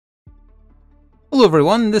Hello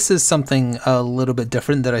everyone, this is something a little bit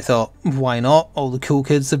different that I thought, why not? All the cool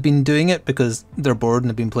kids have been doing it because they're bored and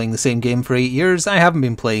have been playing the same game for 8 years. I haven't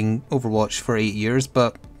been playing Overwatch for 8 years,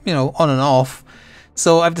 but, you know, on and off.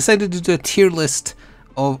 So I've decided to do a tier list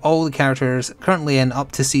of all the characters currently in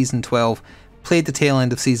up to Season 12, played the tail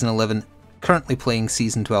end of Season 11, currently playing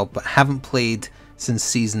Season 12, but haven't played since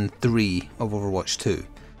Season 3 of Overwatch 2.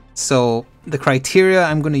 So the criteria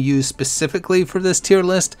I'm going to use specifically for this tier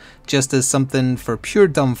list, just as something for pure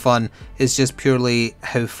dumb fun, is just purely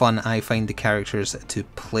how fun I find the characters to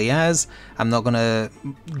play as. I'm not going to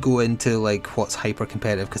go into like what's hyper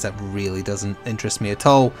competitive because that really doesn't interest me at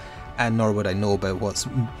all, and nor would I know about what's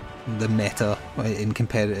the meta in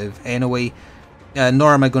competitive anyway.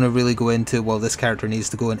 Nor am I going to really go into, well, this character needs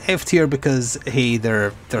to go in F tier because, hey,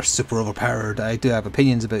 they're super overpowered. I do have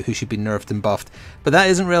opinions about who should be nerfed and buffed, but that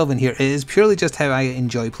isn't relevant here. It is purely just how I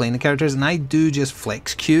enjoy playing the characters, and I do just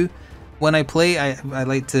flex queue when I play. I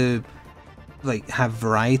like to have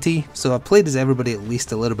variety, so I've played as everybody at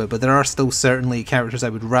least a little bit, but there are still certainly characters I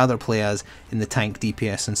would rather play as in the tank,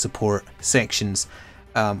 DPS, and support sections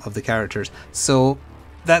of the characters. So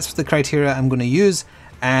that's the criteria I'm going to use.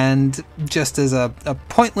 And just as a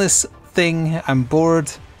pointless thing, I'm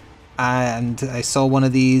bored and I saw one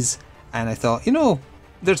of these and I thought, you know,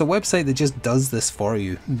 there's a website that just does this for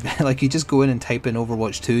you. Like, you just go in and type in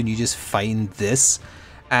Overwatch 2 and you just find this,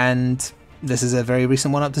 and this is a very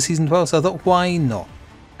recent one up to Season 12, so I thought, why not?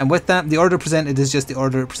 And with that, the order presented is just the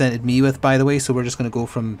order it presented me with, by the way, so we're just going to go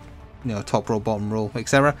from, you know, top row, bottom row,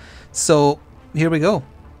 etc. So here we go.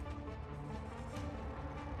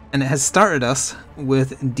 And it has started us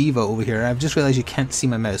with D.Va over here. I've just realised you can't see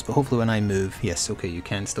my mouse, but hopefully when I move, yes, okay, you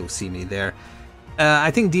can still see me there.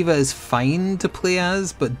 I think D.Va is fine to play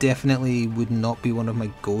as, but definitely would not be one of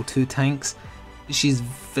my go-to tanks. She's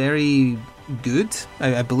very good.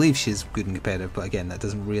 I believe she's good and competitive, but again, that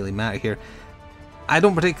doesn't really matter here. I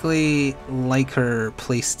don't particularly like her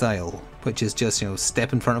playstyle, which is just, you know,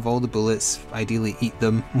 step in front of all the bullets, ideally eat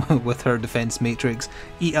them with her defense matrix,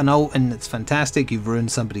 eat an ult and it's fantastic, you've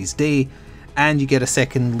ruined somebody's day, and you get a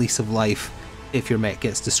second lease of life if your mech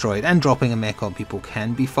gets destroyed, and dropping a mech on people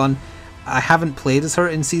can be fun. I haven't played as her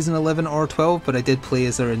in Season 11 or 12, but I did play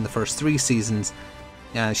as her in the first 3 seasons.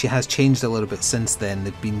 She has changed a little bit since then.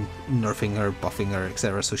 They've been nerfing her, buffing her,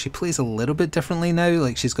 etc. So she plays a little bit differently now.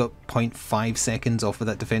 Like, she's got 0.5 seconds off of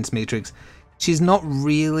that defense matrix. She's not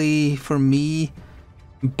really for me,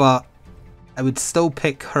 but I would still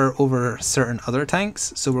pick her over certain other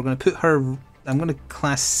tanks. So we're going to put her, I'm going to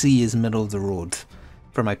class C as middle of the road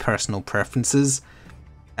for my personal preferences.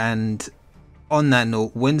 And on that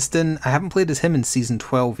note, Winston, I haven't played as him in Season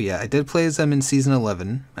 12 yet. I did play as him in Season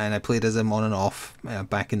 11, and I played as him on and off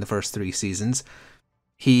back in the first 3 seasons.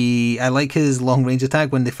 I like his long range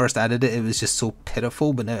attack. When they first added it, it was just so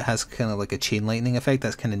pitiful, but now it has kind of like a chain lightning effect.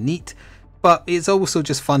 That's kind of neat. But it's also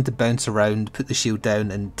just fun to bounce around, put the shield down,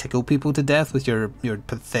 and tickle people to death with your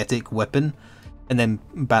pathetic weapon, and then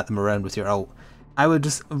bat them around with your ult. I would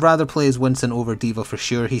just rather play as Winston over D.Va for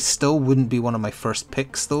sure. He still wouldn't be one of my first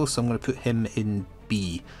picks though, so I'm going to put him in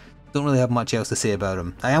B. Don't really have much else to say about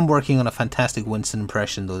him. I am working on a fantastic Winston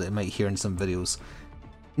impression though that you might hear in some videos.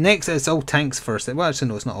 Next, it's all tanks first. Well, actually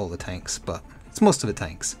no, it's not all the tanks, but it's most of it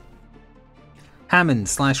tanks.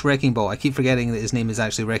 Hammond / Wrecking Ball. I keep forgetting that his name is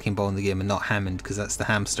actually Wrecking Ball in the game and not Hammond, because that's the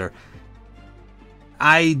hamster.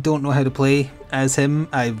 I don't know how to play as him.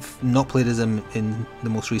 I've not played as him in the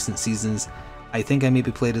most recent seasons. I think I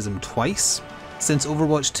maybe played as him twice since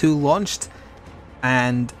Overwatch 2 launched,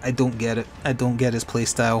 and I don't get it. I don't get his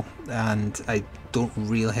playstyle, and I don't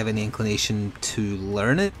really have any inclination to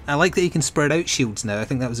learn it. I like that you can spread out shields now. I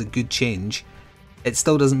think that was a good change. It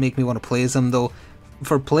still doesn't make me want to play as him though.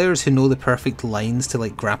 For players who know the perfect lines to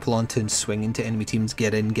like grapple onto and swing into enemy teams,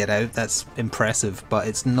 get in, get out, that's impressive, but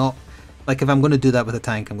it's not like, if I'm going to do that with a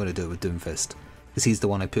tank, I'm going to do it with Doomfist, because he's the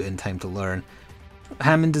one I put in time to learn.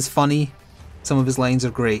 Hammond is funny. Some of his lines are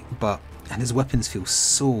great, and his weapons feel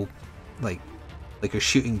so like you're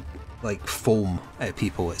shooting like foam at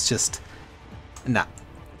people. It's just, nah.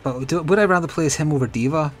 But would I rather play as him over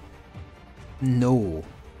D.Va? No.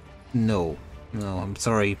 I'm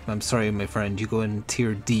sorry, my friend. You go in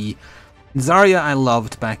tier D. Zarya I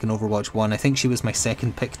loved back in Overwatch 1. I think she was my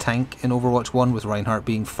second pick tank in Overwatch 1, with Reinhardt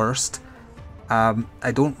being first.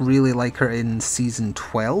 I don't really like her in Season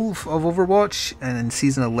 12 of Overwatch, and in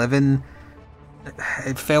Season 11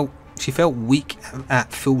 she felt weak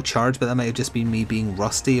at full charge, but that might have just been me being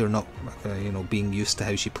rusty or not, you know, being used to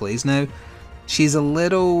how she plays now. She's a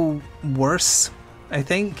little worse, I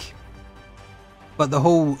think, but the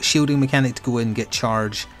whole shielding mechanic to go in, get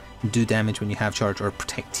charge, do damage when you have charge, or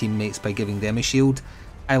protect teammates by giving them a shield.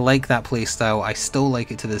 I like that playstyle, I still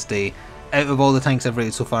like it to this day. Out of all the tanks I've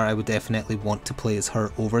rated so far, I would definitely want to play as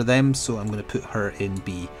her over them, so I'm going to put her in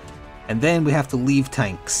B. And then we have to leave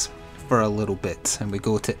tanks for a little bit, and we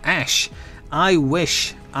go to Ashe. I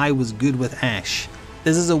wish I was good with Ashe.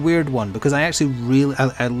 This is a weird one, because I actually really,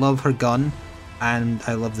 I love her gun, and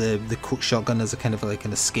I love the coat shotgun as a kind of like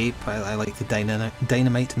an escape. I like the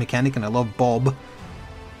dynamite mechanic, and I love Bob.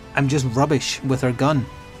 I'm just rubbish with her gun.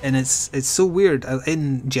 And it's so weird.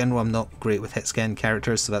 In general, I'm not great with hit scan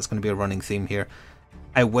characters, so that's going to be a running theme here.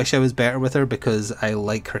 I wish I was better with her because I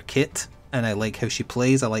like her kit, and I like how she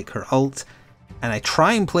plays, I like her ult, and I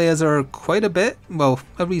try and play as her quite a bit. Well,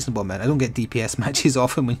 a reasonable amount. I don't get DPS matches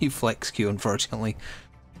often when you flex Q, unfortunately.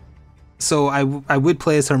 So I would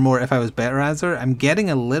play as her more if I was better as her. I'm getting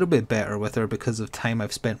a little bit better with her because of time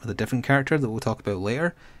I've spent with a different character that we'll talk about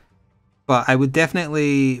later. But I would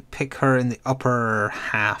definitely pick her in the upper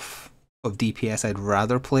half of DPS I'd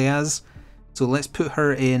rather play as. So let's put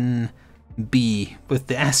her in B, with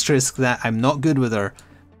the asterisk that I'm not good with her,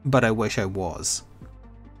 but I wish I was.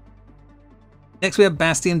 Next we have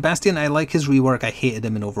Bastion. Bastion, I like his rework. I hated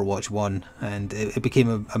him in Overwatch 1, and it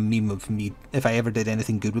became a meme of me. If I ever did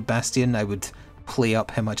anything good with Bastion, I would play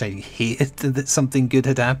up how much I hated that something good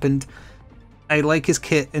had happened. I like his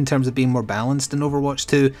kit in terms of being more balanced in Overwatch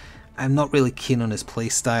 2. I'm not really keen on his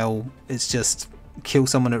playstyle. It's just kill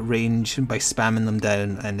someone at range by spamming them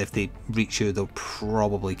down, and if they reach you, they'll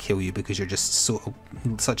probably kill you because you're just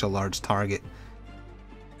such a large target.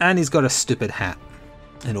 And he's got a stupid hat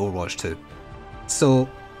in Overwatch 2. So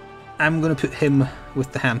I'm going to put him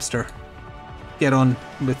with the hamster. Get on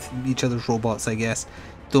with each other's robots, I guess.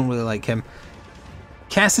 Don't really like him.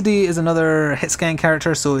 Cassidy is another hit scan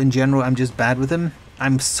character, so in general I'm just bad with him.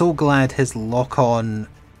 I'm so glad his lock-on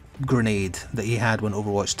grenade that he had when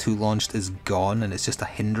Overwatch 2 launched is gone, and it's just a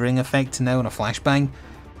hindering effect now and a flashbang.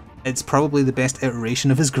 It's probably the best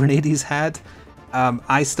iteration of his grenade he's had.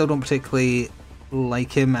 I still don't particularly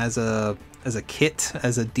like him as a kit,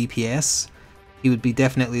 as a DPS. He would be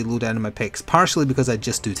definitely low down in my picks, partially because I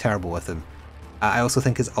just do terrible with him. I also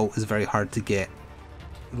think his ult is very hard to get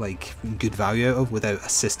like good value out of without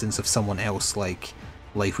assistance of someone else, like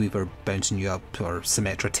Lifeweaver bouncing you up, or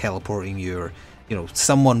Symmetra teleporting you, or you know,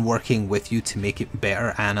 someone working with you to make it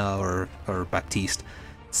better, Ana or Baptiste.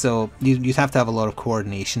 So you'd have to have a lot of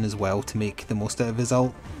coordination as well to make the most out of his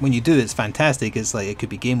ult. When you do, it's fantastic. It's like it could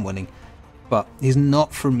be game winning. But he's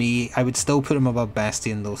not for me. I would still put him above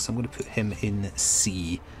Bastion though, so I'm going to put him in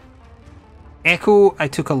C. Echo I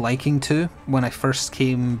took a liking to when I first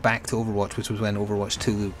came back to Overwatch, which was when Overwatch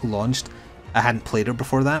 2 launched. I hadn't played her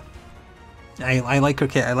before that. I like her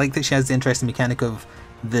kit. I like that she has the interesting mechanic of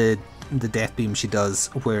the death beam she does,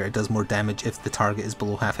 where it does more damage if the target is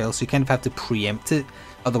below half health, so you kind of have to preempt it,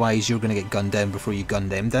 otherwise you're going to get gunned down before you gun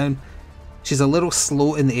them down. She's a little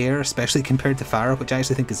slow in the air, especially compared to Pharah, which I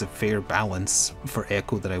actually think is a fair balance for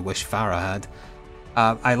Echo that I wish Pharah had.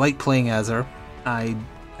 I like playing as her. I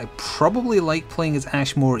probably like playing as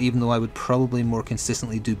Ashe more, even though I would probably more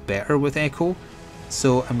consistently do better with Echo,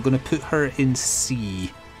 so I'm going to put her in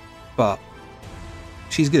C, but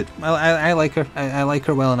she's good. I like her. I like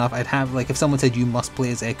her well enough. I'd have, like, if someone said you must play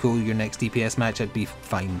as Echo your next DPS match, I'd be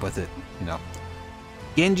fine with it, you know.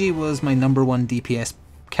 Genji was my #1 DPS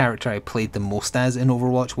character I played the most as in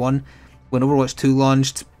Overwatch 1. When Overwatch 2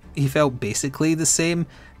 launched, he felt basically the same.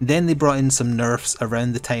 Then they brought in some nerfs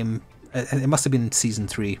around the time, it must have been Season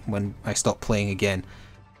 3 when I stopped playing again.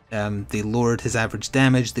 They lowered his average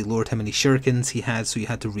damage, they lowered how many shurikens he had, so you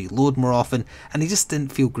had to reload more often, and he just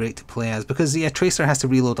didn't feel great to play as, because yeah, Tracer has to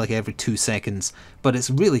reload like every 2 seconds, but it's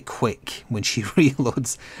really quick when she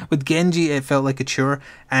reloads. With Genji it felt like a chore,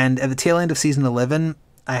 and at the tail end of Season 11,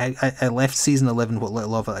 I left Season 11, what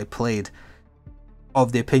little of it I played,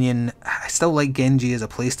 of the opinion, I still like Genji as a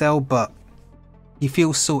playstyle, but he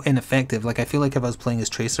feels so ineffective. Like, I feel like if I was playing as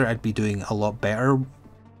Tracer, I'd be doing a lot better.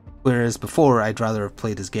 Whereas before, I'd rather have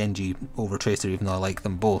played as Genji over Tracer, even though I like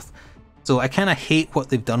them both. So I kind of hate what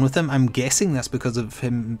they've done with him. I'm guessing that's because of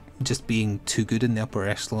him just being too good in the upper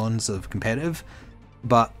echelons of competitive.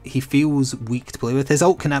 But he feels weak to play with. His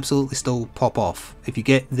ult can absolutely still pop off. If you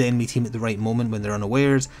get the enemy team at the right moment when they're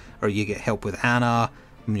unawares, or you get help with Ana,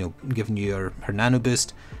 you know, giving you her nano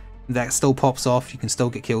boost, that still pops off. You can still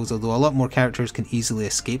get kills, although a lot more characters can easily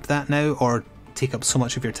escape that now, or take up so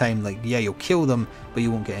much of your time. Like, yeah, you'll kill them, but you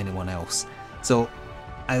won't get anyone else. So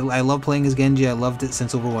I love playing as Genji. I loved it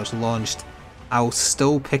since Overwatch launched. I'll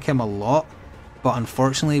still pick him a lot, but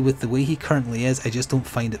unfortunately with the way he currently is, I just don't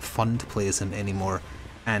find it fun to play as him anymore.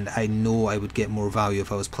 and I know I would get more value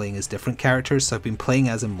if I was playing as different characters, so I've been playing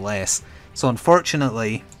as him less. So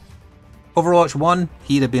unfortunately, Overwatch 1,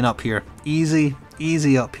 he'd have been up here. Easy,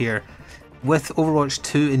 easy up here. With Overwatch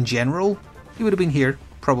 2 in general, he would have been here,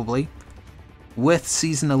 probably. With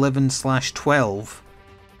Season 11/12,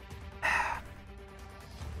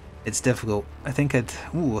 it's difficult. I think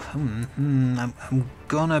I'm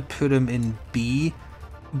gonna put him in B,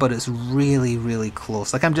 but it's really, really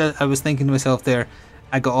close. Like I was thinking to myself there,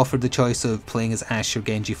 I got offered the choice of playing as Ashe or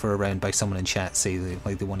Genji for a round by someone in chat, say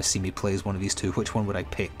they want to see me play as one of these two. Which one would I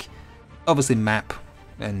pick? Obviously map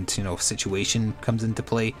and situation comes into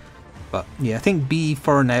play, but yeah, I think B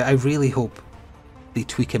for now. I really hope they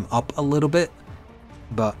tweak him up a little bit,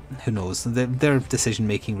 but who knows? Their decision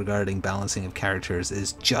making regarding balancing of characters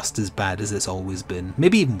is just as bad as it's always been,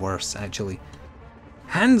 maybe even worse actually.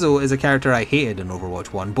 Hanzo is a character I hated in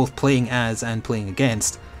Overwatch 1, both playing as and playing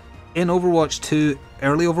against. In Overwatch 2,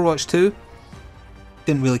 early Overwatch 2,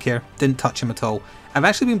 didn't really care, didn't touch him at all. I've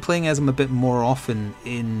actually been playing as him a bit more often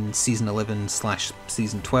in Season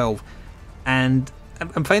 11/Season 12, and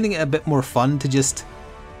I'm finding it a bit more fun to just,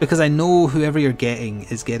 because I know whoever you're getting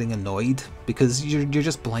is getting annoyed, because you're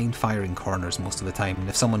just blind firing corners most of the time, and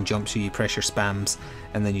if someone jumps you, you press your spams,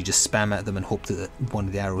 and then you just spam at them and hope that one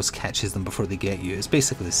of the arrows catches them before they get you. It's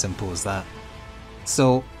basically as simple as that.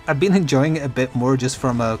 So I've been enjoying it a bit more just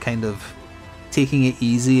from a kind of taking it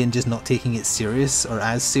easy and just not taking it serious or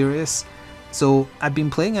as serious. So I've been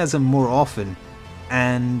playing as him more often,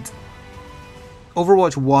 and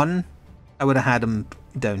Overwatch 1, I would have had him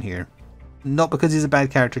down here. Not because he's a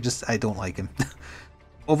bad character, just I don't like him.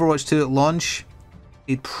 Overwatch 2 at launch,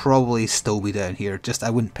 he'd probably still be down here, just I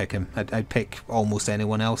wouldn't pick him. I'd pick almost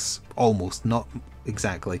anyone else. Almost, not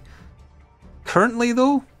exactly. Currently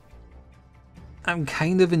though, I'm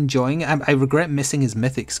kind of enjoying it. I regret missing his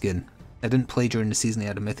mythic skin. I didn't play during the season he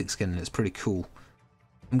had a mythic skin, and it's pretty cool.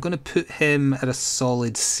 I'm going to put him at a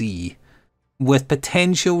solid C, with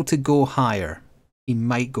potential to go higher. He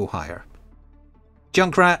might go higher.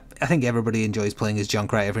 Junkrat, I think everybody enjoys playing as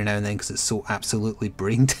Junkrat every now and then because it's so absolutely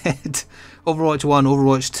brain dead. Overwatch 1,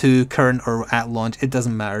 Overwatch 2, current or at launch, it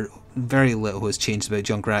doesn't matter. Very little has changed about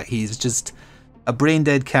Junkrat. He's just a brain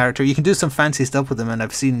dead character. You can do some fancy stuff with him, and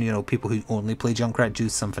I've seen people who only play Junkrat do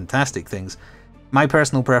some fantastic things. My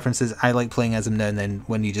personal preference is I like playing as him now and then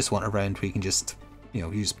when you just want a round where you can just you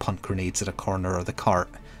just punt grenades at a corner or the cart.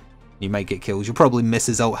 You might get kills. You'll probably miss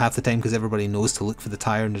his ult half the time because everybody knows to look for the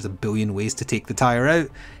tire and there's a billion ways to take the tire out.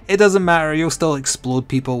 It doesn't matter, you'll still explode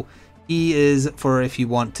people. He is for if you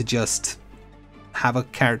want to just have a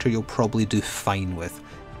character you'll probably do fine with.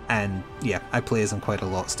 And yeah, I play as him quite a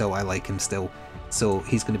lot still, I like him still. So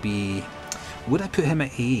he's going to be... Would I put him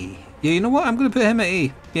at A? Yeah, you know what, I'm going to put him at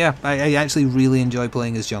A. Yeah, I actually really enjoy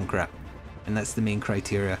playing as Junkrat. And that's the main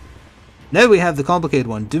criteria. Now we have the complicated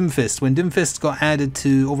one, Doomfist. When Doomfist got added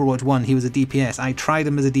to Overwatch 1, he was a DPS. I tried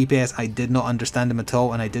him as a DPS, I did not understand him at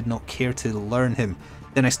all, and I did not care to learn him.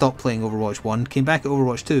 Then I stopped playing Overwatch 1, came back at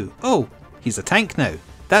Overwatch 2. Oh, he's a tank now.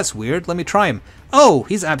 That's weird, let me try him. Oh,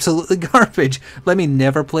 he's absolutely garbage. Let me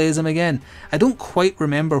never play as him again. I don't quite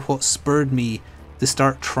remember what spurred me to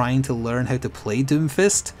start trying to learn how to play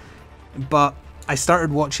Doomfist, but I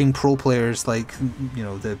started watching pro players like,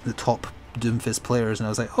 the top Doomfist players, and I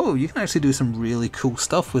was like, oh, you can actually do some really cool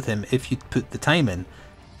stuff with him if you put the time in.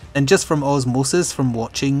 And just from osmosis, from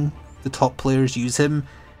watching the top players use him,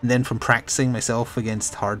 and then from practicing myself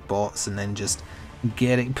against hard bots, and then just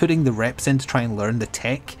putting the reps in to try and learn the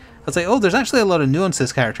tech, I was like, oh, there's actually a lot of nuance to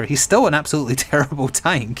this character. He's still an absolutely terrible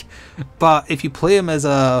tank, but if you play him as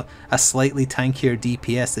a slightly tankier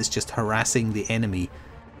DPS that's just harassing the enemy,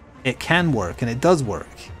 it can work, and it does work.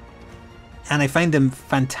 And I find him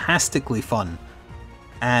fantastically fun,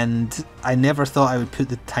 and I never thought I would put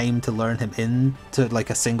the time to learn him into like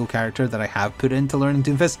a single character that I have put into learning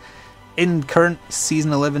Doomfist. In current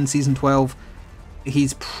Season 11, Season 12,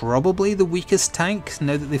 he's probably the weakest tank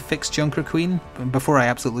now that they fixed Junker Queen. Before I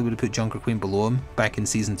absolutely would have put Junker Queen below him back in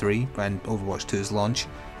Season 3 and Overwatch 2's launch.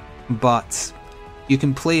 But you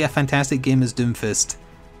can play a fantastic game as Doomfist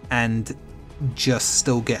and just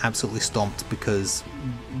still get absolutely stomped because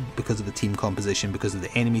of the team composition, because of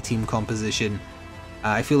the enemy team composition.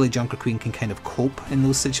 I feel like Junker Queen can kind of cope in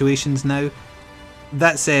those situations now.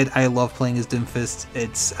 That said, I love playing as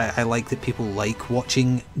Doomfist. I like that people like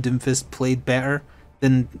watching Doomfist played better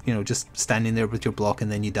than just standing there with your block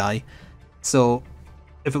and then you die. So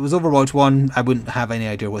if it was Overwatch 1, I wouldn't have any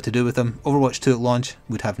idea what to do with him. Overwatch 2 at launch,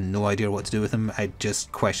 would have no idea what to do with him. I'd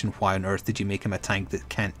just question why on earth did you make him a tank that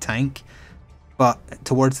can't tank. But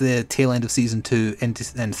towards the tail end of Season 2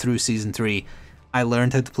 and through Season 3, I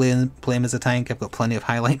learned how to play him as a tank. I've got plenty of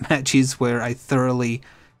highlight matches where I thoroughly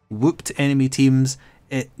whooped enemy teams.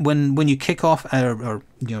 When you kick off or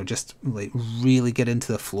you know, just like really get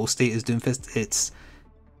into the flow state as Doomfist, it's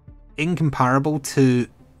incomparable to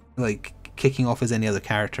like kicking off as any other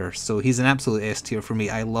character. So he's an absolute S tier for me.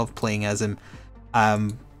 I love playing as him.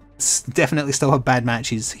 Definitely still have bad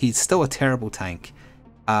matches. He's still a terrible tank,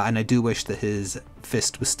 and I do wish that his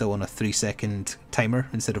fist was still on a 3-second timer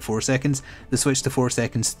instead of 4 seconds. The switch to 4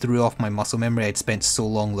 seconds threw off my muscle memory. I'd spent so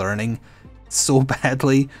long learning so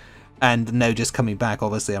badly, and now just coming back,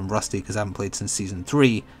 obviously I'm rusty because I haven't played since Season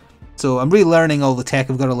 3. So I'm relearning all the tech.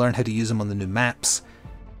 I've got to learn how to use him on the new maps,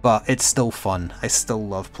 but it's still fun. I still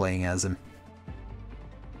love playing as him.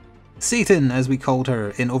 Satan, as we called her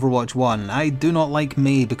in Overwatch 1. I do not like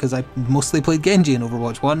Mei because I mostly played Genji in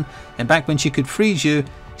Overwatch 1, and back when she could freeze you,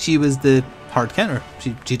 she was the hard counter.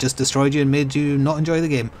 She just destroyed you and made you not enjoy the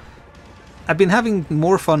game. I've been having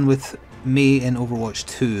more fun with Mei in Overwatch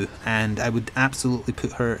 2, and I would absolutely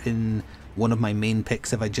put her in one of my main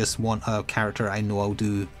picks if I just want a character I know I'll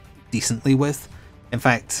do decently with. In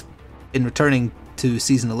fact, in returning to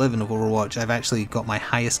Season 11 of Overwatch, I've actually got my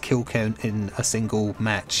highest kill count in a single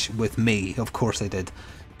match with Mei. Of course I did.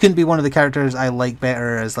 Couldn't be one of the characters I like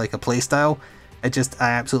better as like a playstyle. I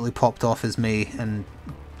absolutely popped off as Mei and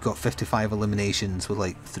got 55 eliminations with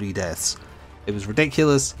like 3 deaths. It was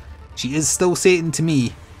ridiculous. She is still Satan to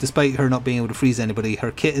me, despite her not being able to freeze anybody.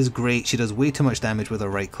 Her kit is great. She does way too much damage with her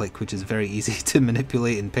right click, which is very easy to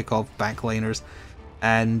manipulate and pick off backliners.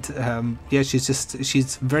 And yeah,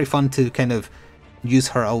 she's very fun to kind of use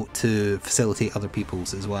her ult to facilitate other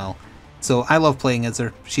people's as well. So I love playing as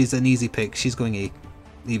her. She's an easy pick. She's going A,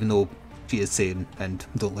 even though she is Satan, and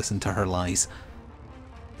don't listen to her lies.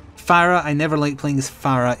 Pharah, I never liked playing as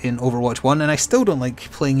Pharah in Overwatch 1, and I still don't like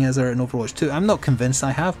playing as her in Overwatch 2. I'm not convinced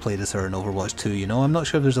I have played as her in Overwatch 2, you know? I'm not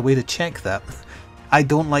sure if there's a way to check that. I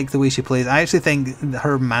don't like the way she plays. I actually think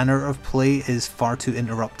her manner of play is far too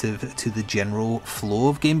interruptive to the general flow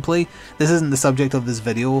of gameplay. This isn't the subject of this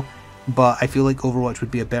video, but I feel like Overwatch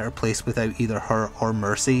would be a better place without either her or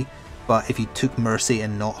Mercy. But if you took Mercy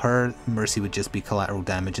and not her, Mercy would just be collateral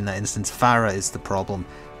damage in that instance. Pharah is the problem.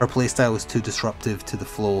 Her playstyle is too disruptive to the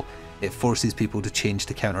flow. It forces people to change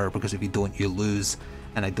to counter her, because if you don't, you lose.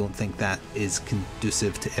 And I don't think that is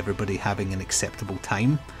conducive to everybody having an acceptable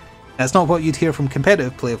time. That's not what you'd hear from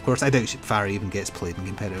competitive play, of course. I doubt Pharah even gets played in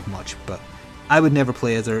competitive much, but I would never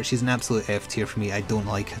play as her. She's an absolute F tier for me. I don't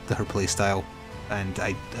like her playstyle, and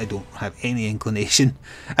I don't have any inclination.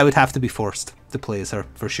 I would have to be forced to play as her,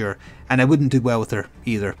 for sure. And I wouldn't do well with her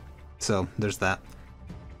either. So there's that.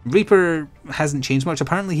 Reaper hasn't changed much.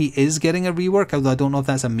 Apparently he is getting a rework, although I don't know if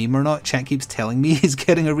that's a meme or not. Chat keeps telling me he's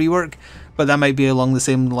getting a rework, but that might be along the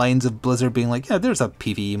same lines of Blizzard being like, yeah, there's a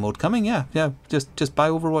PvE mode coming, yeah, just buy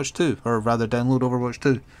Overwatch 2, or rather download Overwatch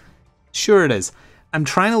 2. Sure it is. I'm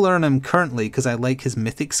trying to learn him currently because I like his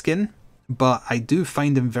mythic skin, but I do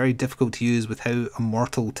find him very difficult to use with how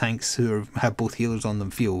immortal tanks who have both healers on them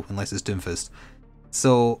feel, unless it's Doomfist.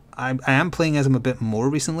 So I am playing as him a bit more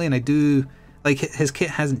recently, and I do... like, his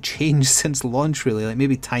kit hasn't changed since launch, really. Like,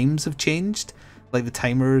 maybe times have changed, like the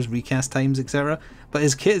timers, recast times, etc. But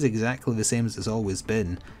his kit is exactly the same as it's always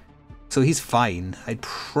been. So he's fine. I'd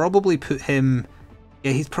probably put him...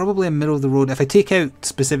 yeah, he's probably in middle of the road. If I take out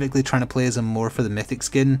specifically trying to play as him more for the mythic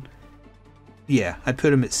skin, yeah, I'd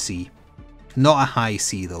put him at C. Not a high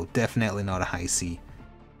C, though. Definitely not a high C.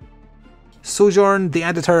 Sojourn, they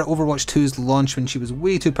added her at Overwatch 2's launch when she was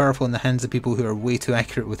way too powerful in the hands of people who are way too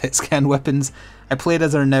accurate with hit scan weapons. I played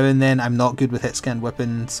as her now and then. I'm not good with hit scan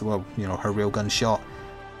weapons, well, you know, her railgun shot.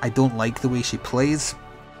 I don't like the way she plays.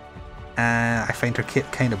 I find her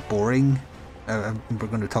kit kind of boring. We're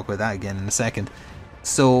going to talk about that again in a second.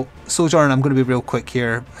 So, Sojourn, I'm going to be real quick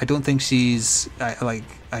here. I don't think she's... I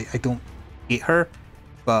don't hate her,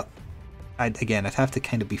 but I'd have to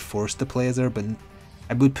kind of be forced to play as her, but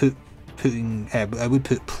I would put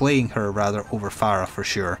playing her rather over Pharah for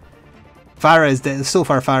sure. So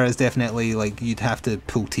far Pharah is definitely, like, you'd have to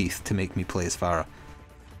pull teeth to make me play as Pharah.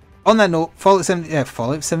 On that note,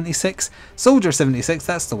 Fallout 76, Soldier 76,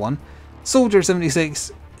 that's the one. Soldier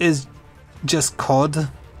 76 is just COD.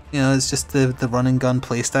 You know, it's just the run and gun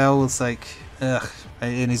playstyle. It's like, ugh,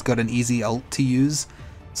 and he's got an easy ult to use.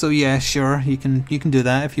 So yeah, sure, you can do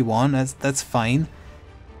that if you want. That's fine.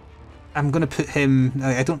 I'm gonna put him...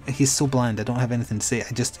 he's so bland, I don't have anything to say.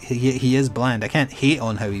 He is bland. I can't hate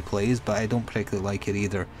on how he plays, but I don't particularly like it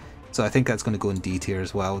either. So I think that's gonna go in D tier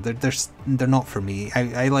as well. They're not for me.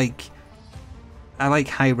 I like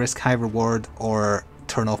high risk, high reward, or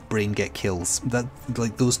turn off brain, get kills. That,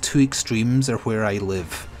 like, those two extremes are where I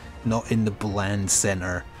live. not in the bland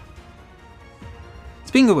center.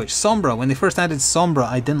 Speaking of which, Sombra, when they first added Sombra,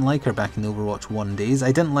 I didn't like her back in the Overwatch 1 days.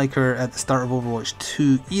 I didn't like her at the start of Overwatch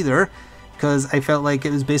 2 either, because I felt like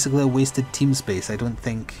it was basically a wasted team space. I don't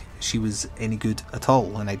think she was any good at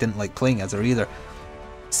all, and I didn't like playing as her either.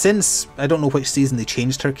 Since, I don't know which season they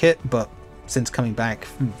changed her kit, but since coming back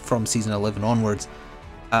from season 11 onwards,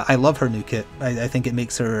 I love her new kit. I think it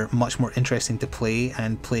makes her much more interesting to play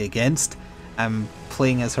and play against. I'm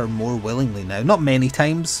playing as her more willingly now. Not many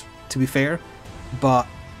times, to be fair, but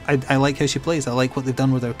I like how she plays. I like what they've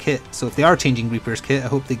done with her kit. So if they are changing Reaper's kit, I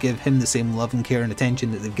hope they give him the same love and care and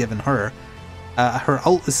attention that they've given her. Her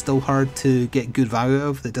ult is still hard to get good value out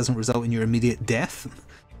of that doesn't result in your immediate death.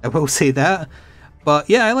 I will say that. But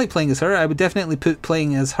yeah, I like playing as her. I would definitely put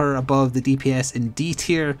playing as her above the DPS in D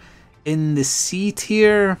tier. In the C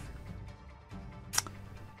tier,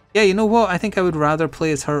 yeah, you know what? I think I would rather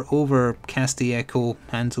play as her over Casty, Echo,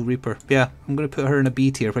 Hanzo, Reaper. Yeah, I'm going to put her in a B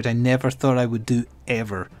tier, which I never thought I would do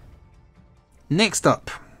ever. Next up,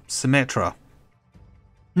 Symmetra.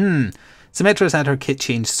 Symmetra's had her kit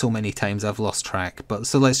changed so many times I've lost track, but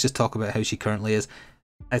so let's just talk about how she currently is.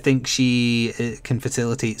 I think she can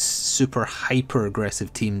facilitate super hyper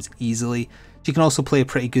aggressive teams easily. She can also play a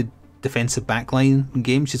pretty good defensive backline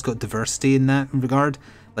game. She's got diversity in that regard.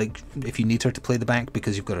 Like, if you need her to play the back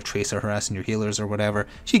because you've got a tracer harassing your healers or whatever,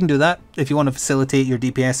 she can do that. If you want to facilitate your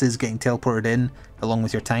DPSs getting teleported in along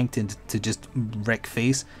with your tank to just wreck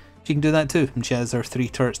face, she can do that too. And she has her 3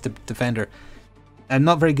 turrets to defend her. I'm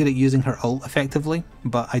not very good at using her ult effectively,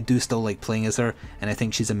 but I do still like playing as her, and I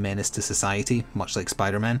think she's a menace to society, much like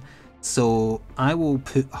Spider-Man. So I will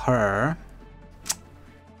put her...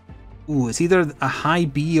 Ooh, it's either a high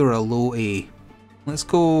B or a low A. Let's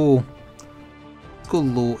go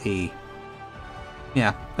low A.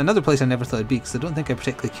 Yeah, another place I never thought it'd be, because I don't think I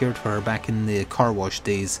particularly cared for her back in the car wash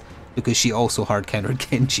days, because she also hard countered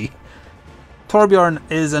Genji. Torbjorn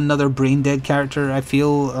is another brain dead character. I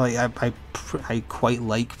feel like I quite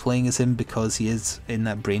like playing as him because he is in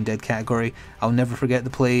that brain dead category. I'll never forget the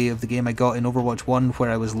play of the game I got in Overwatch 1 where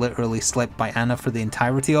I was literally slept by Ana for the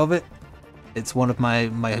entirety of it. It's one of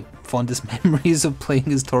my fondest memories of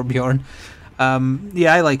playing as Torbjorn.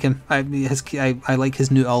 Yeah, I like him. I like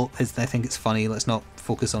his new ult. I think it's funny. Let's not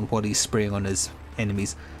focus on what he's spraying on his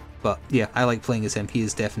enemies. But yeah, I like playing as him. He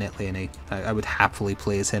is definitely an A. I would happily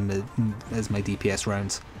play as him as my DPS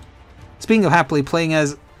rounds. Speaking of happily playing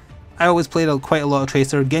as, I always played quite a lot of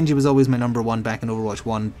Tracer. Genji was always my number 1 back in Overwatch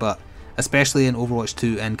 1, but especially in Overwatch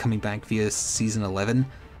 2 and coming back via Season 11.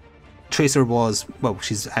 Tracer was, well,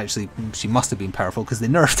 she must have been powerful because they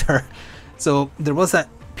nerfed her. So there was that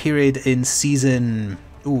period in season,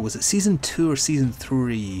 was it Season 2 or Season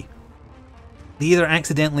 3? They either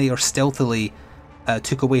accidentally or stealthily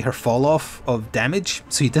took away her fall off of damage,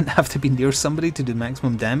 so you didn't have to be near somebody to do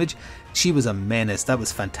maximum damage. She was a menace. That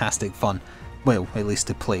was fantastic fun. Well, at least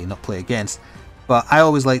to play, not play against. But I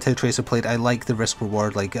always liked how Tracer played. I like the risk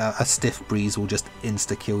reward, like a stiff breeze will just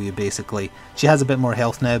insta-kill you basically. She has a bit more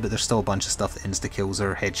health now, but there's still a bunch of stuff that insta-kills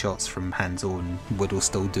her. Headshots from Hanzo and Widow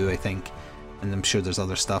still do, I think. And I'm sure there's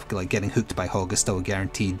other stuff, like getting hooked by Hog is still a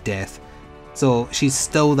guaranteed death. So she's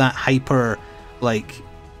still that hyper, like,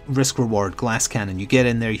 risk reward glass cannon. You get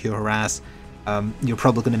in there, you harass, you're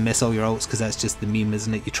probably going to miss all your ults because that's just the meme,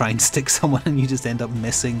 isn't it? You try and stick someone and you just end up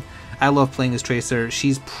missing. I love playing as Tracer.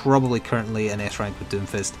 She's probably currently an S rank with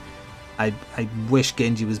Doomfist. I wish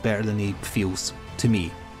Genji was better than he feels to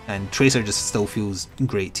me, and Tracer just still feels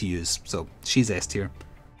great to use, so she's S tier.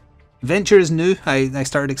 Venture is new. I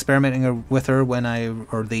started experimenting with her when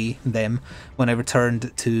when I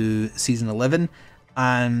returned to Season 11.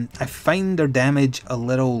 And I find their damage a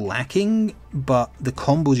little lacking, but the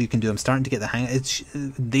combos you can do, I'm starting to get the hang of it.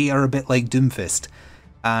 They are a bit like Doomfist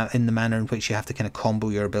in the manner in which you have to kind of combo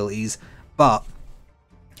your abilities. But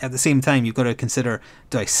at the same time, you've got to consider,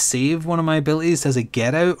 do I save one of my abilities as a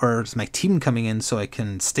get out, or is my team coming in so I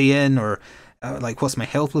can stay in, or like what's my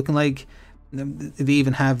health looking like? They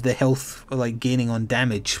even have the health like gaining on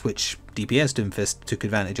damage, which DPS Doomfist took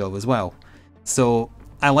advantage of as well. So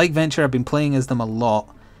I like Venture. I've been playing as them a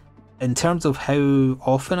lot. In terms of how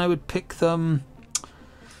often I would pick them,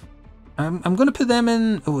 I'm going to put them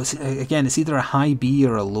in. Again, it's either a high B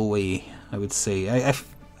or a low A, I would say.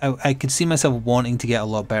 I could see myself wanting to get a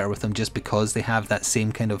lot better with them just because they have that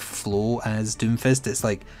same kind of flow as Doomfist. It's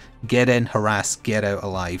like get in, harass, get out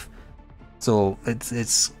alive. So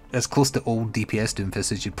it's as close to old DPS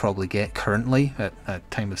Doomfist as you'd probably get currently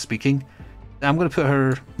at time of speaking. I'm going to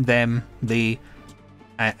put they,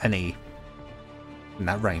 an A. And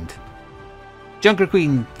that rhymed. Junker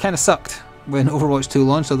Queen kind of sucked. when Overwatch 2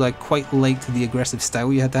 launched, although I quite liked the aggressive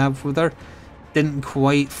style you had to have with her. Didn't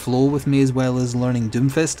quite flow with me as well as learning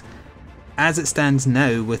Doomfist. As it stands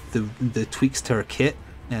now, with the tweaks to her kit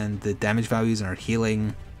and the damage values and her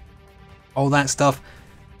healing, all that stuff,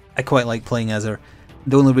 I quite like playing as her.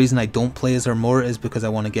 The only reason I don't play as her more is because I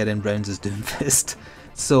want to get in rounds as Doomfist.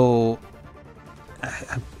 So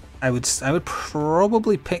I would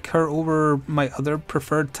probably pick her over my other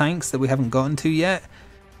preferred tanks that we haven't gotten to yet,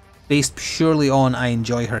 based purely on I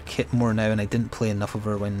enjoy her kit more now, and I didn't play enough of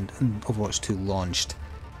her when Overwatch 2 launched.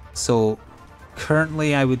 So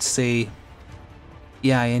currently I would say,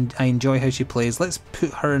 yeah, I enjoy how she plays. Let's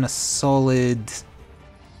put her in a solid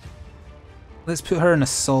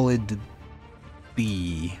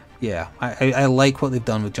B. Yeah, I like what they've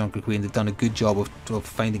done with Junker Queen. They've done a good job of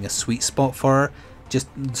finding a sweet spot for her. Just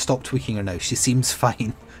stop tweaking her now. She seems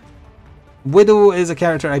fine. Widow is a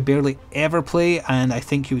character I barely ever play, and I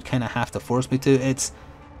think you would kind of have to force me to.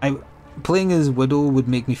 Playing as Widow would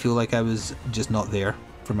make me feel like I was just not there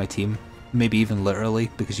for my team. Maybe even literally,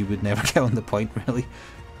 because you would never get on the point, really.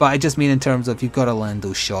 But I just mean in terms of you've got to land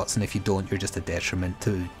those shots, and if you don't, you're just a detriment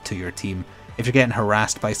to your team. If you're getting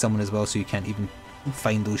harassed by someone as well, so you can't even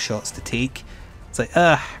find those shots to take, it's like,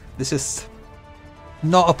 it's just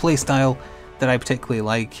not a play style that I particularly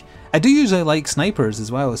like. I do usually like snipers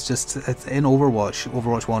as well. It's just in Overwatch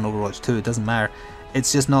 1, Overwatch 2, it doesn't matter.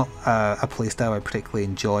 It's just not a playstyle I particularly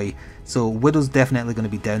enjoy. So Widow's definitely going to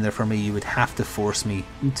be down there for me. You would have to force me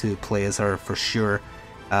to play as her for sure,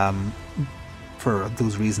 for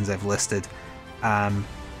those reasons I've listed.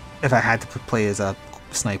 If I had to play as a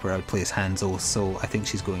sniper, I would play as Hanzo, so I think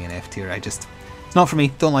she's going in F tier. It's not for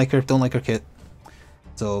me. Don't like her. Don't like her kit.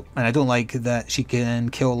 So, and I don't like that she can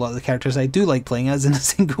kill a lot of the characters I do like playing as in a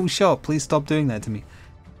single shot. Please stop doing that to me.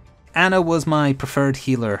 Anna was my preferred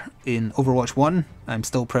healer in Overwatch 1. I'm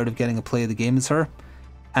still proud of getting a play of the game as her.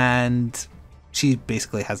 And she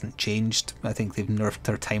basically hasn't changed. I think they've nerfed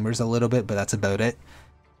her timers a little bit, but that's about it.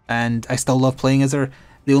 And I still love playing as her.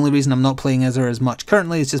 The only reason I'm not playing as her as much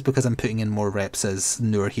currently is just because I'm putting in more reps as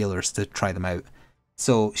newer healers to try them out.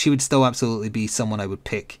 So she would still absolutely be someone I would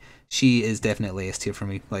pick. She is definitely S tier for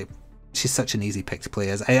me. Like, she's such an easy pick to play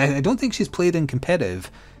as. I don't think she's played in competitive,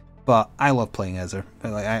 but I love playing as her.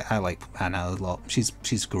 I like Anna a lot.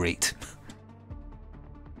 She's great.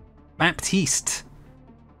 Baptiste.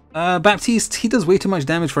 Baptiste, he does way too much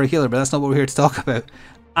damage for a healer, but that's not what we're here to talk about.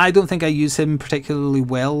 I don't think I use him particularly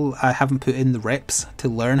well. I haven't put in the reps to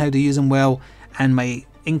learn how to use him well, and my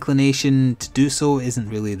inclination to do so isn't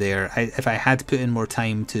really there. If I had to put in more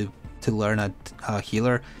time to learn a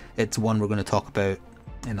healer, it's one we're going to talk about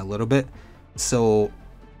in a little bit. So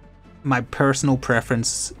my personal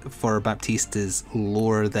preference for Baptiste is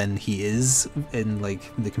lower than he is in like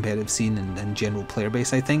the competitive scene and general player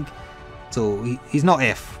base, I think. So he's not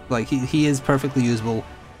F. Like he is perfectly usable.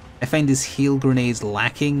 I find his heal grenades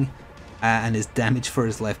lacking and his damage for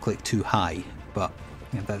his left click too high, but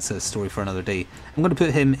yeah, that's a story for another day. I'm going to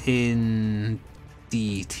put him in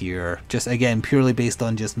D tier, just again purely based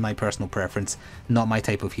on just my personal preference, not my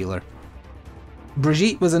type of healer.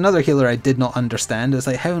 Brigitte was another healer I did not understand. It's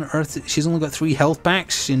like, how on earth, she's only got 3 health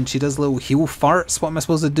packs and she does little heal farts. What am I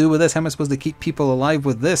supposed to do with this? How am I supposed to keep people alive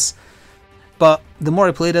with this? But the more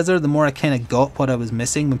I played as her, the more I kind of got what I was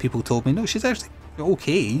missing when people told me, no, she's actually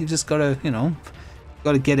okay. You just gotta,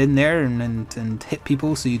 gotta get in there and hit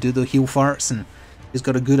people, so you do the heal farts, and she's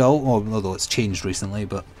got a good ult, although it's changed recently,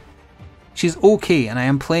 but she's okay, and I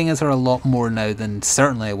am playing as her a lot more now than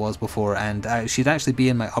certainly I was before, and she'd actually be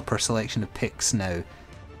in my upper selection of picks now.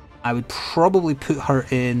 I would probably put her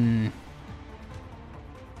in...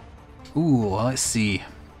 Ooh, let's see.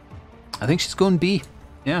 I think she's going B.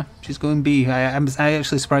 Yeah, she's going B. I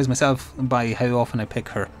actually surprised myself by how often I pick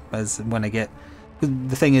her as when I get...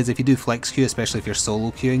 The thing is, if you do flex queue, especially if you're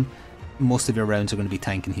solo queuing, most of your rounds are going to be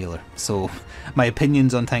tank and healer. So my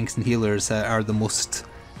opinions on tanks and healers are the most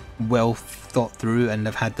well thought through and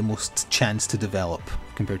have had the most chance to develop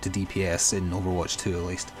compared to DPS in Overwatch 2 at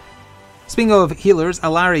least. Speaking of healers,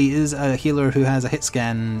 Alari is a healer who has a hit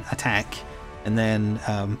scan attack, and then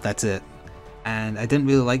that's it. And I didn't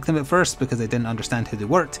really like them at first because I didn't understand how they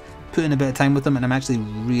worked. Put in a bit of time with them, and I'm actually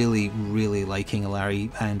really liking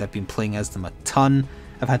Alari, and I've been playing as them a ton.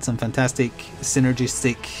 I've had some fantastic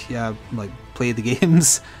synergistic like play of the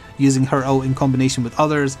games using her ult in combination with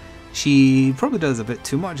others. She probably does a bit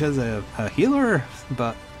too much as a healer,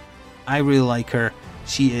 but I really like her.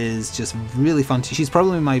 She is just really fun. She's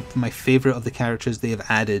probably my favourite of the characters they have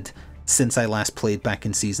added since I last played back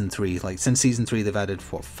in Season 3. Like, since Season 3 they've added,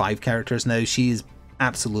 what, 5 characters now? She is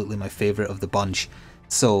absolutely my favourite of the bunch.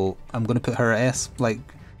 So I'm going to put her at S. Like,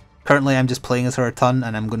 Currently I'm just playing as her a ton,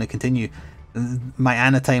 and I'm going to continue. My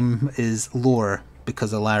Ana time is lower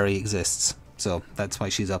because Alari exists, so that's why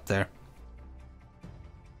she's up there.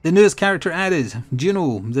 The newest character added,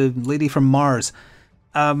 Juno, the lady from Mars.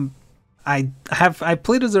 I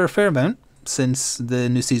played as her a fair amount since the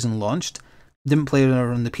new season launched. Didn't play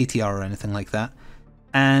her on the PTR or anything like that.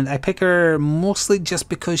 And I pick her mostly just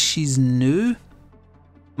because she's new.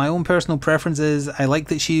 My own personal preference is I like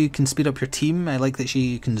that she can speed up your team. I like that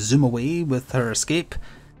she can zoom away with her escape,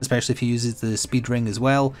 especially if he uses the speed ring as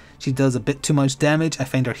well. She does a bit too much damage. I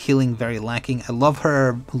find her healing very lacking. I love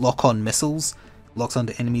her lock-on missiles. Locks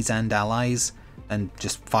onto enemies and allies and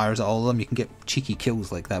just fires at all of them. You can get cheeky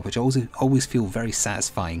kills like that, which I always feel very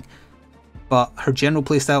satisfying. But her general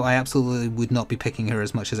playstyle, I absolutely would not be picking her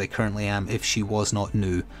as much as I currently am if she was not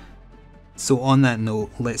new. So on that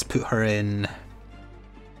note, let's put her in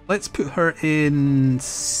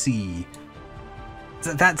C.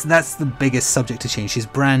 That's the biggest subject to change. She's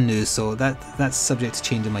brand new, so that's subject to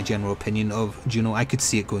change in my general opinion of Juno. I could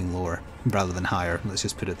see it going lower rather than higher. Let's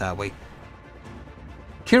just put it that way.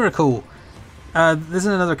 Kiriko. This is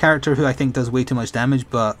another character who I think does way too much damage,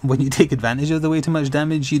 but when you take advantage of the way too much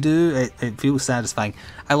damage you do, it feels satisfying.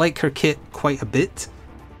 I like her kit quite a bit,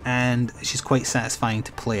 and she's quite satisfying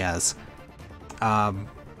to play as.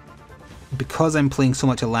 Because I'm playing so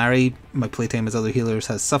much Alari, my playtime as other healers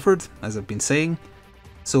has suffered, as I've been saying.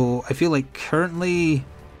 So I feel like currently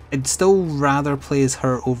I'd still rather play as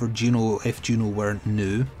her over Juno if Juno weren't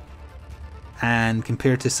new. And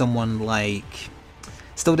compared to someone like...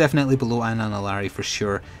 Still definitely below Ana and Alari for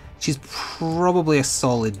sure. She's probably a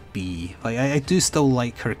solid B. Like I do still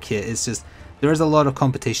like her kit, it's just there is a lot of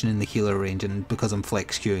competition in the healer range, and because I'm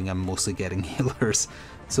flex queuing I'm mostly getting healers.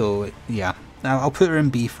 So yeah, I'll put her in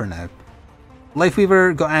B for now.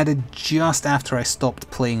 Lifeweaver got added just after I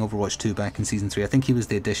stopped playing Overwatch 2 back in Season 3. I think he was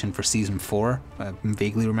the addition for Season 4, I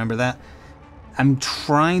vaguely remember that. I'm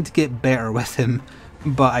trying to get better with him,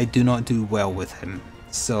 but I do not do well with him.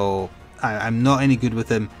 So I'm not any good with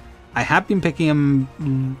him. I have been picking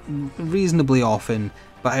him reasonably often,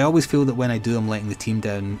 but I always feel that when I do I'm letting the team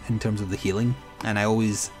down in terms of the healing, and I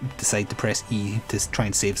always decide to press E to try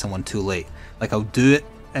and save someone too late. Like I'll do it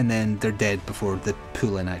and then they're dead before the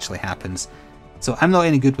pull-in actually happens. So I'm not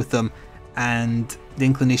any good with them, and the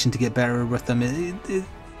inclination to get better with them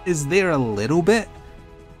is there a little bit,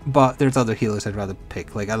 but there's other healers I'd rather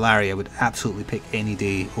pick. Like Alari I would absolutely pick any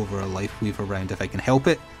day over a Lifeweaver round if I can help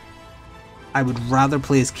it. I would rather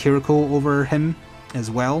play as Kiriko over him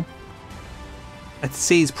as well. I'd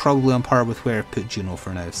say he's probably on par with where I put Juno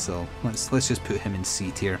for now, so let's just put him in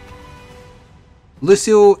C tier.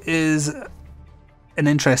 Lucio is an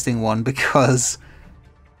interesting one because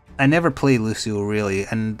I never play Lucio really,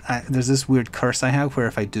 and there's this weird curse I have where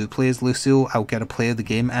if I do play as Lucio, I'll get a play of the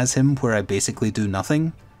game as him where I basically do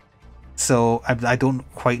nothing. So I don't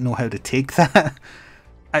quite know how to take that.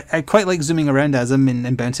 I quite like zooming around as him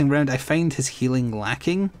and bouncing around. I find his healing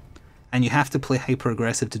lacking, and you have to play hyper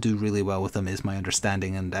aggressive to do really well with him is my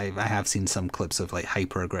understanding, and I have seen some clips of like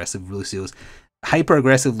hyper aggressive Lucios. Hyper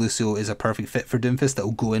aggressive Lucio is a perfect fit for Doomfist that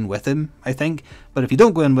will go in with him, I think, but if you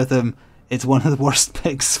don't go in with him, it's one of the worst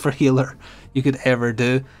picks for healer you could ever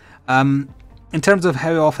do. In terms of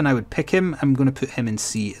how often I would pick him, I'm going to put him in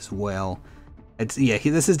C as well.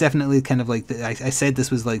 This is definitely kind of like I said this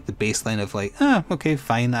was like the baseline of like, okay,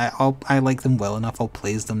 fine, I like them well enough, I'll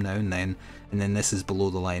play as them now and then this is below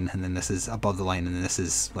the line, and then this is above the line, and then this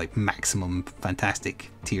is like maximum fantastic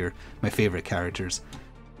tier, my favourite characters.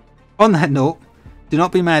 On that note, do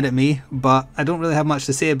not be mad at me, but I don't really have much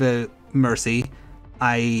to say about Mercy.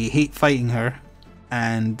 I hate fighting her,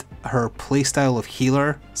 and her playstyle of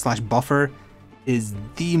healer / buffer is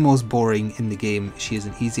the most boring in the game. She is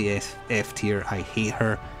an easy F tier. I hate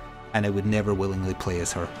her, and I would never willingly play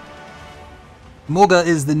as her. Moga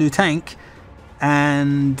is the new tank,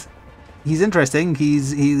 and he's interesting.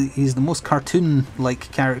 He's the most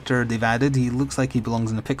cartoon-like character they've added. He looks like he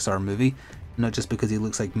belongs in a Pixar movie, not just because he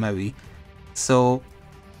looks like Maui. So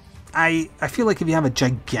I feel like if you have a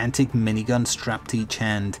gigantic minigun strapped to each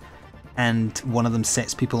hand, and one of them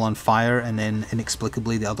sets people on fire and then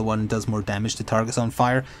inexplicably the other one does more damage to targets on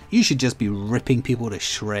fire, you should just be ripping people to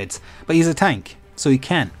shreds. But he's a tank, so he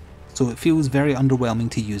can. So it feels very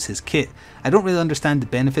underwhelming to use his kit. I don't really understand the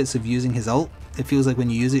benefits of using his ult. It feels like when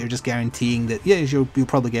you use it, you're just guaranteeing that, yeah, you'll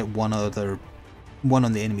probably get one on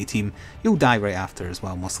the enemy team. You'll die right after as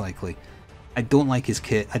well, most likely. I don't like his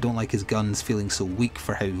kit. I don't like his guns feeling so weak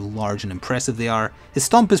for how large and impressive they are. His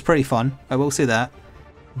stomp is pretty fun, I will say that.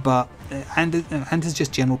 But and his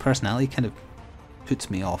just general personality kind of puts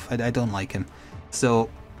me off. I don't like him. So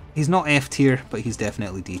He's not F tier, but he's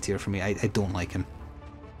definitely D tier for me. I don't like him.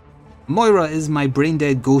 Moira is my brain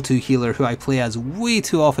dead go-to healer who I play as way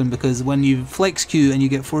too often, because when you flex Q and you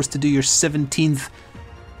get forced to do your 17th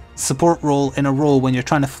support role in a row when you're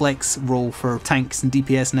trying to flex roll for tanks and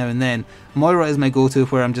DPS now and then, Moira is my go-to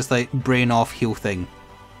where I'm just like brain off heal thing,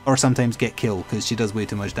 or sometimes get killed because she does way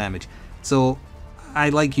too much damage. So I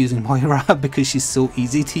like using Moira because she's so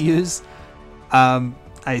easy to use.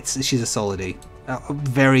 She's a solid A.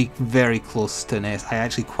 Very, very close to an S. I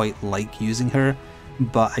actually quite like using her,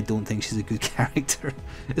 but I don't think she's a good character.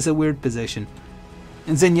 It's a weird position.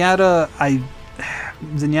 And Zenyatta,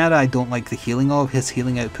 I don't like the healing of. His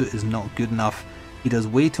healing output is not good enough. He does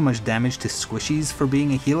way too much damage to squishies for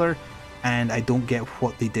being a healer, and I don't get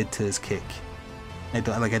what they did to his kick. I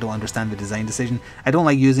don't understand the design decision. I don't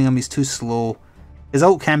like using him. He's too slow. His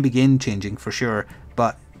ult can be game changing for sure,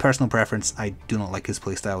 but personal preference, I do not like his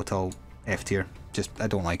playstyle at all. F tier. I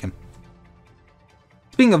don't like him.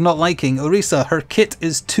 Speaking of not liking, Orisa, her kit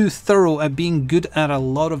is too thorough at being good at a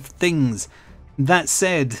lot of things. That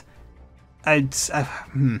said, I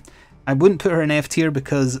wouldn't put her in F tier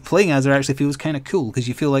because playing as her actually feels kind of cool, because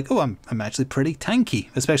you feel like, oh, I'm actually pretty tanky.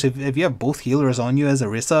 Especially if you have both healers on you as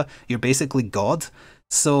Orisa, you're basically God.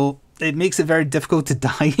 So it makes it very difficult to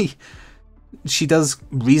die. She does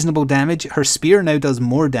reasonable damage. Her spear now does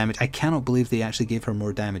more damage. I cannot believe they actually gave her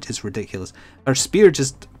more damage. It's ridiculous. Her spear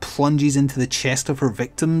just plunges into the chest of her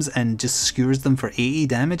victims and just skewers them for 80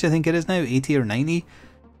 damage, I think it is now, 80 or 90.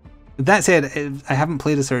 That said, I haven't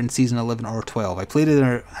played as her in Season 11 or 12. I played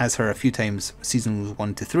as her a few times, Seasons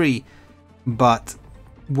 1 to 3, but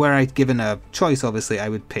were I given a choice, obviously, I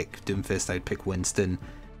would pick Doomfist, I'd pick Winston,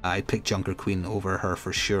 I'd pick Junker Queen over her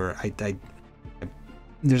for sure.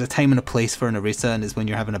 There's a time and a place for an Orisa, and it's when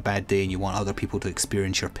you're having a bad day and you want other people to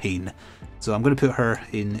experience your pain. So I'm going to put her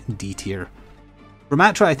in D tier.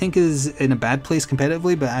 Ramatra I think is in a bad place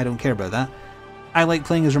competitively, but I don't care about that. I like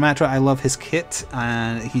playing as Ramatra. I love his kit,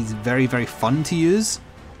 and he's very, very fun to use.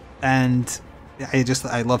 And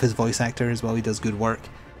I love his voice actor as well. He does good work.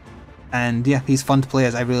 And yeah, he's fun to play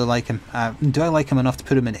as. I really like him. Do I like him enough to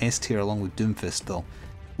put him in S tier along with Doomfist though?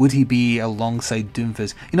 Would he be alongside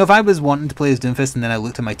Doomfist? You know, if I was wanting to play as Doomfist and then I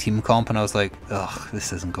looked at my team comp and I was like, ugh,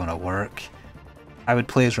 this isn't going to work, I would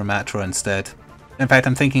play as Ramatra instead. In fact,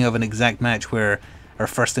 I'm thinking of an exact match where our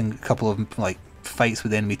first couple of like fights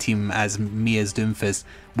with the enemy team as me as Doomfist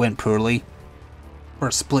went poorly. For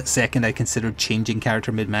a split second I considered changing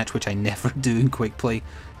character mid-match, which I never do in quick play.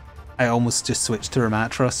 I almost just switched to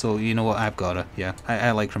Ramatra, so you know what, I've gotta. Yeah,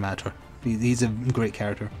 I like Ramatra. He's a great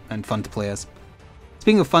character and fun to play as.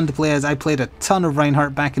 Speaking of fun to play as, I played a ton of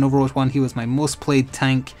Reinhardt back in Overwatch 1. He was my most played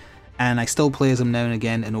tank, and I still play as him now and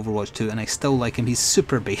again in Overwatch 2, and I still like him. He's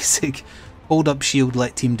super basic. Hold up shield,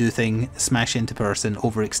 let team do thing, smash into person,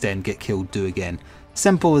 overextend, get killed, do again.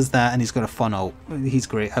 Simple as that, and he's got a fun ult. He's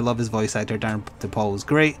great. I love his voice actor. Darren DePaul is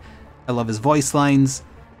great. I love his voice lines.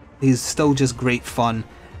 He's still just great fun.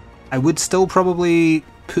 I would still probably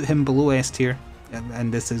put him below S tier.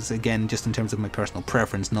 And this is again just in terms of my personal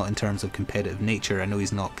preference, not in terms of competitive nature. I know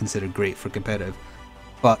he's not considered great for competitive,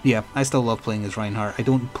 but yeah, I still love playing as Reinhardt. I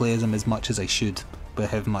don't play as him as much as I should, but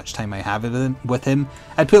how much time I have with him.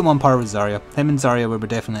 I'd put him on par with Zarya. Him and Zarya were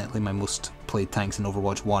definitely my most played tanks in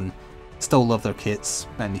Overwatch 1. Still love their kits,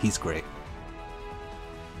 and he's great.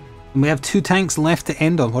 And we have 2 tanks left to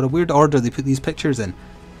end on. What a weird order they put these pictures in.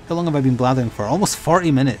 How long have I been blathering for? Almost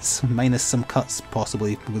 40 minutes, minus some cuts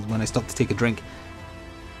possibly, when I stopped to take a drink.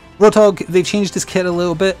 Roadhog, they've changed his kit a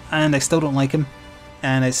little bit, and I still don't like him.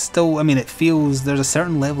 And it's still, I mean, it feels, there's a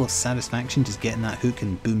certain level of satisfaction just getting that hook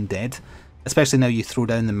and boom, dead. Especially now you throw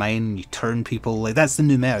down the mine and you turn people, like that's the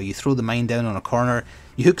new meta. You throw the mine down on a corner,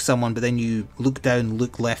 you hook someone, but then you look down,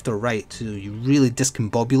 look left or right, so you really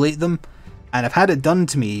discombobulate them. And I've had it done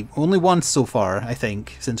to me only once so far, I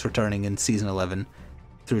think, since returning in Season 11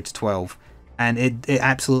 through to 12. And it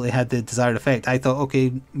absolutely had the desired effect. I thought,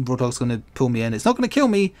 okay, Roadhog's going to pull me in. It's not going to kill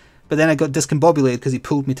me, but then I got discombobulated because he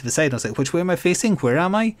pulled me to the side. And I was like, which way am I facing? Where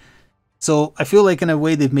am I? So I feel like in a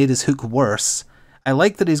way they've made his hook worse. I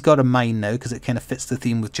like that he's got a mine now because it kind of fits the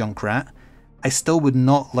theme with Junkrat. I still would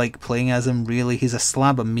not like playing as him, really. He's a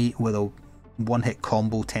slab of meat with a one-hit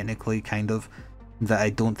combo, technically, kind of, that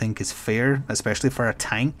I don't think is fair, especially for a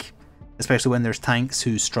tank. Especially when there's tanks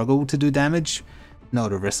who struggle to do damage.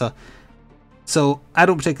 Not Orisa. So I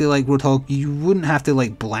don't particularly like Roadhog. You wouldn't have to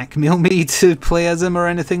like blackmail me to play as him or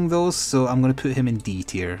anything though, so I'm going to put him in D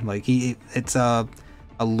tier. Like it's a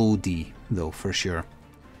low D though, for sure.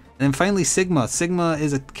 And then finally Sigma. Sigma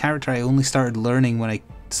is a character I only started learning when I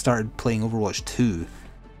started playing Overwatch 2,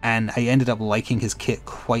 and I ended up liking his kit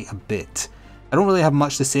quite a bit. I don't really have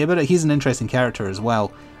much to say about it. He's an interesting character as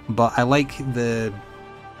well, but I like the,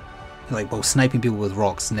 like, well, sniping people with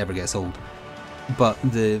rocks never gets old. But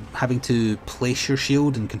the having to place your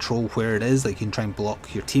shield and control where it is, like you can try and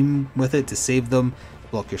block your team with it to save them,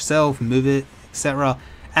 block yourself, move it, etc.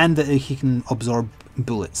 And that he can absorb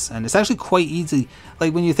bullets. And it's actually quite easy.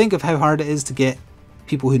 Like when you think of how hard it is to get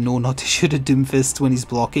people who know not to shoot a Doomfist when he's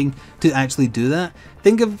blocking to actually do that,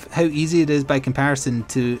 think of how easy it is by comparison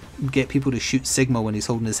to get people to shoot Sigma when he's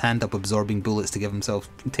holding his hand up absorbing bullets to give himself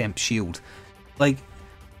temp shield. Like,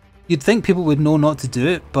 you'd think people would know not to do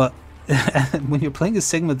it, but when you're playing as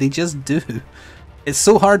Sigma, they just do. It's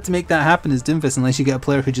so hard to make that happen as Doomfist unless you get a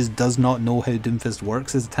player who just does not know how Doomfist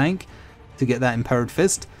works as a tank to get that empowered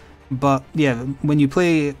fist. But yeah, when you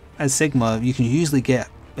play as Sigma, you can usually get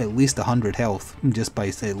at least 100 health just by,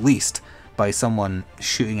 at least, by someone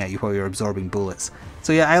shooting at you while you're absorbing bullets.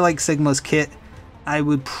 So yeah, I like Sigma's kit. I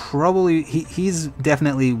would probably, he's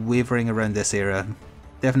definitely wavering around this era.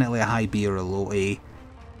 Definitely a high B or a low A.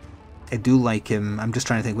 I do like him. I'm just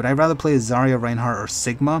trying to think, would I rather play as Zarya, Reinhardt or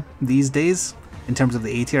Sigma these days in terms of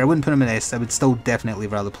the A tier? I wouldn't put him in S. I would still definitely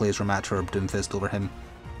rather play as Ramatra or Doomfist over him.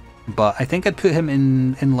 But I think I'd put him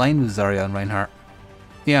in line with Zarya and Reinhardt.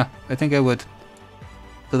 Yeah, I think I would.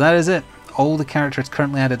 So that is it. All the characters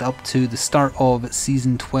currently added up to the start of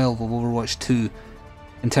Season 12 of Overwatch 2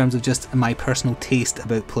 in terms of just my personal taste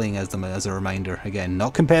about playing as them, as a reminder. Again,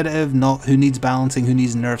 not competitive, not who needs balancing, who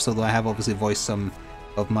needs nerfs, although I have obviously voiced some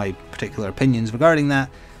of my particular opinions regarding that.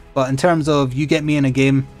 But in terms of you get me in a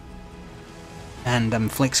game and I'm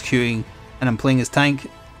fliks queuing and I'm playing as tank,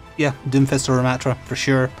 yeah, Doomfist or Ramatra for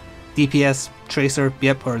sure. DPS, Tracer,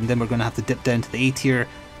 yep, or then we're going to have to dip down to the A tier.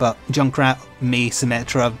 But Junkrat, Mei,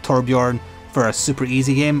 Symmetra, Torbjorn for a super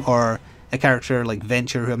easy game, or a character like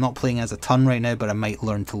Venture, who I'm not playing as a ton right now, but I might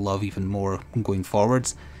learn to love even more going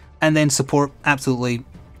forwards. And then support, absolutely,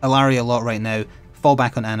 Alaria a lot right now. Fall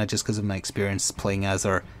back on Anna just because of my experience playing as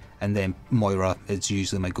her. And then Moira is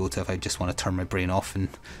usually my go-to if I just want to turn my brain off and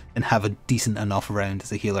have a decent enough round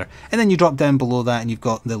as a healer. And then you drop down below that and you've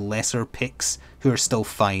got the lesser picks who are still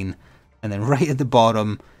fine. And then right at the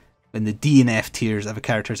bottom, in the D and F tiers of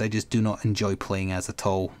characters I just do not enjoy playing as at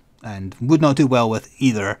all, and would not do well with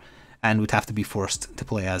either, and would have to be forced to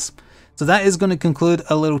play as. So that is going to conclude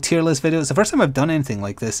a little tier list video. It's the first time I've done anything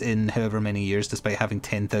like this in however many years, despite having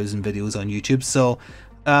 10,000 videos on YouTube. So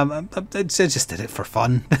I just did it for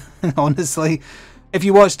fun, honestly. If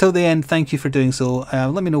you watched till the end, thank you for doing so.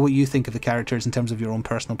 Let me know what you think of the characters in terms of your own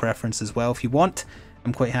personal preference as well. If you want,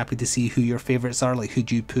 I'm quite happy to see who your favourites are, like who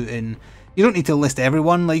do you put in. You don't need to list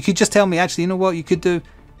everyone, like you could just tell me, actually, you know what, you could do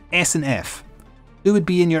S and F. Who would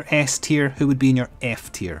be in your S tier, who would be in your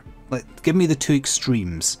F tier? Like, give me the two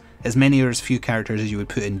extremes. As many or as few characters as you would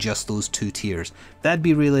put in just those two tiers. That'd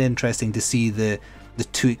be really interesting to see the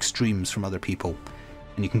two extremes from other people.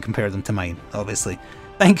 And you can compare them to mine, obviously.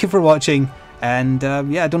 Thank you for watching, and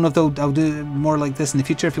yeah, I don't know if I'll do more like this in the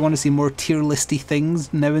future. If you want to see more tier listy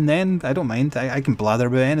things now and then, I don't mind. I can blather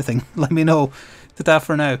about anything. Let me know. Ta-ta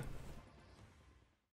for now.